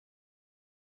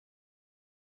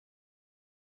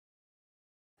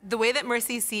The way that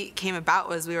Mercy Seat came about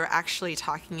was we were actually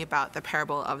talking about the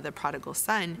parable of the prodigal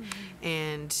son.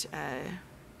 And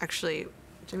actually,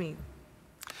 Jimmy.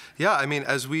 Yeah, I mean,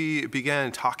 as we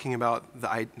began talking about the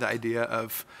idea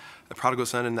of the prodigal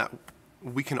son, and that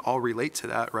we can all relate to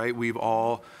that, right? We've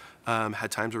all had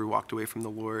times where we walked away from the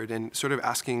Lord, and sort of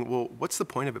asking, well, what's the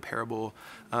point of a parable?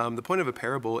 The point of a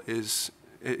parable is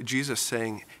Jesus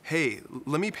saying, hey,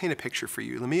 let me paint a picture for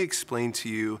you. Let me explain to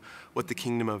you what the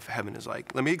kingdom of heaven is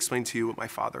like. Let me explain to you what my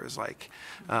Father is like.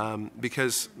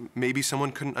 Because maybe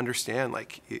someone couldn't understand,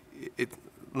 like,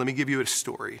 let me give you a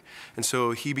story. And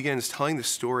so he begins telling the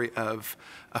story of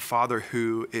a father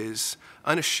who is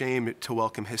unashamed to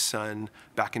welcome his son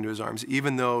back into his arms,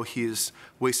 even though he's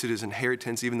wasted his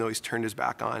inheritance, even though he's turned his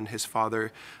back on his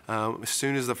father. As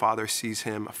soon as the father sees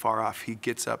him afar off, he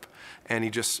gets up and he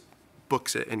just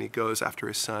books it and he goes after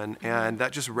his son. And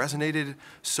that just resonated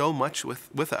so much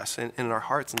with us and in our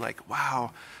hearts. And like,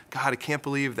 wow, God, I can't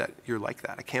believe that you're like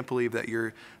that. I can't believe that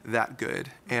you're that good.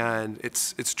 And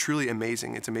it's truly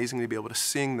amazing. It's amazing to be able to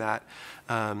sing that.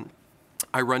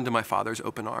 I run to my Father's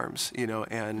open arms, you know,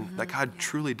 and that God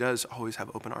truly does always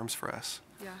have open arms for us.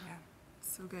 Yeah.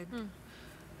 So good.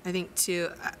 I think too,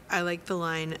 I like the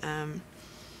line,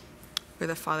 where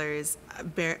the Father is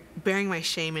bearing my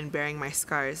shame and bearing my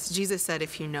scars. Jesus said,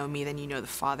 if you know me, then you know the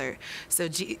Father. So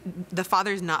the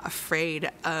Father's not afraid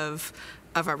of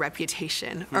our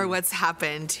reputation or what's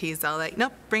happened. He's all like,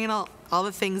 nope, bring it all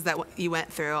the things that you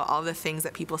went through, all the things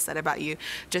that people said about you,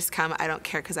 just come, I don't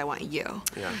care because I want you.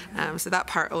 Yeah. So that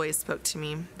part always spoke to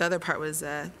me. The other part was,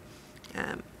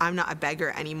 I'm not a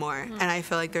beggar anymore. And I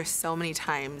feel like there's so many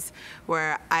times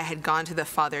where I had gone to the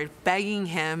Father begging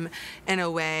him in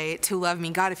a way to love me.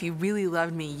 God, if you really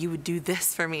loved me, you would do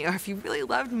this for me. Or if you really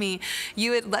loved me,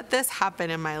 you would let this happen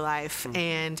in my life.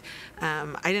 And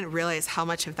I didn't realize how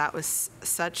much of that was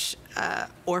such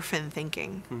orphan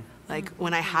thinking, like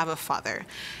when I have a Father.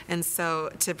 And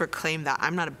so to proclaim that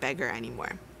I'm not a beggar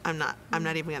anymore. I'm not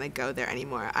even going to go there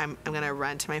anymore. I'm going to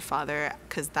run to my Father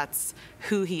because that's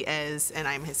who he is and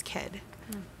I'm his kid.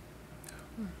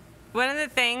 One of the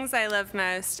things I love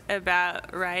most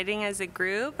about writing as a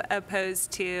group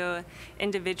opposed to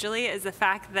individually is the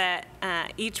fact that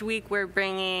each week we're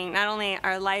bringing not only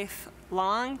our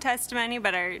lifelong testimony,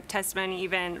 but our testimony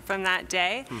even from that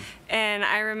day. And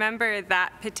I remember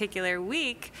that particular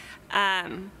week,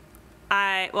 I'm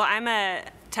a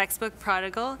textbook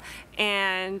prodigal,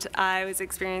 and I was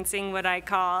experiencing what I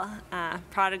call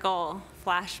prodigal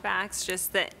flashbacks,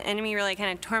 just the enemy really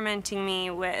kind of tormenting me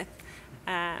with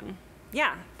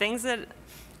things that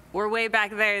were way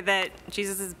back there that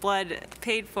Jesus' blood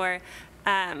paid for,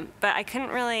 but I couldn't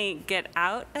really get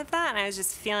out of that, and I was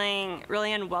just feeling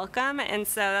really unwelcome. And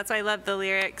so that's why I love the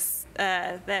lyrics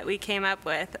that we came up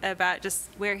with about just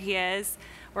where he is,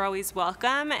 we're always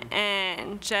welcome,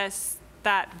 and just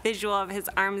that visual of his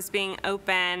arms being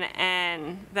open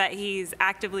and that he's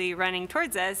actively running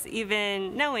towards us,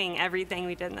 even knowing everything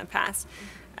we did in the past.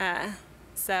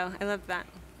 So I love that.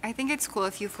 I think it's cool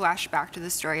if you flash back to the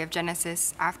story of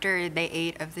Genesis. After they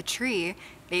ate of the tree,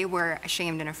 they were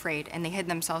ashamed and afraid, and they hid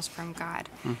themselves from God.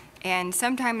 And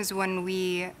sometimes when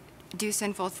we do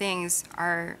sinful things,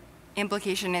 our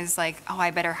implication is like, oh, I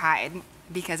better hide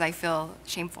because I feel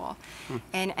shameful.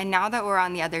 And now that we're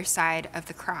on the other side of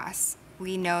the cross,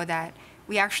 we know that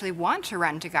we actually want to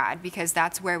run to God because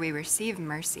that's where we receive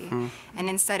mercy. And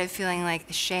instead of feeling like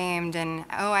ashamed and,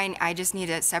 oh, I just need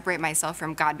to separate myself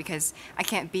from God because I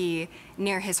can't be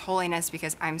near his holiness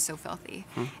because I'm so filthy.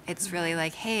 It's really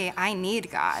like, hey, I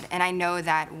need God. And I know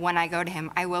that when I go to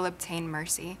him, I will obtain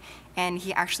mercy. And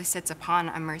he actually sits upon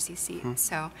a mercy seat.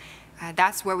 So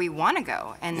that's where we want to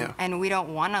go. And we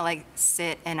don't want to like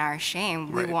sit in our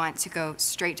shame. We want to go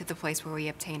straight to the place where we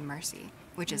obtain mercy,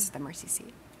 which is the mercy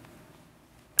seat.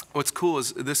 What's cool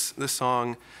is this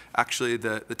song, actually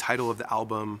the title of the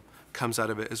album comes out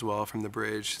of it as well from the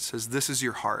bridge. It says, "This is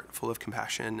your heart, full of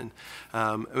compassion."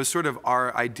 And it was sort of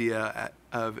our idea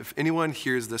of if anyone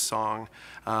hears this song,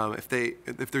 if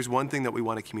there's one thing that we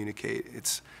want to communicate,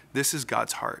 it's this is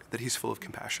God's heart, that he's full of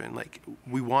compassion. Like,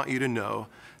 we want you to know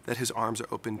that his arms are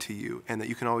open to you and that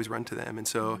you can always run to them. And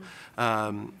so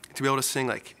to be able to sing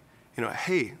like, you know,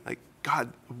 hey, like,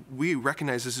 God, we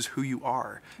recognize this is who you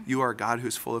are. You are a God who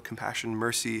is full of compassion,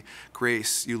 mercy,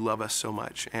 grace. You love us so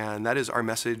much. And that is our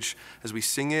message as we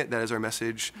sing it. That is our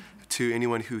message to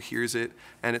anyone who hears it.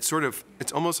 And it's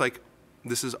almost like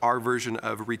this is our version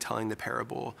of retelling the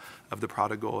parable of the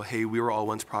prodigal. Hey, we were all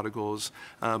once prodigals,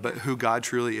 but who God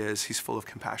truly is, he's full of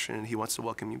compassion and he wants to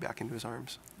welcome you back into his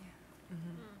arms. Yeah.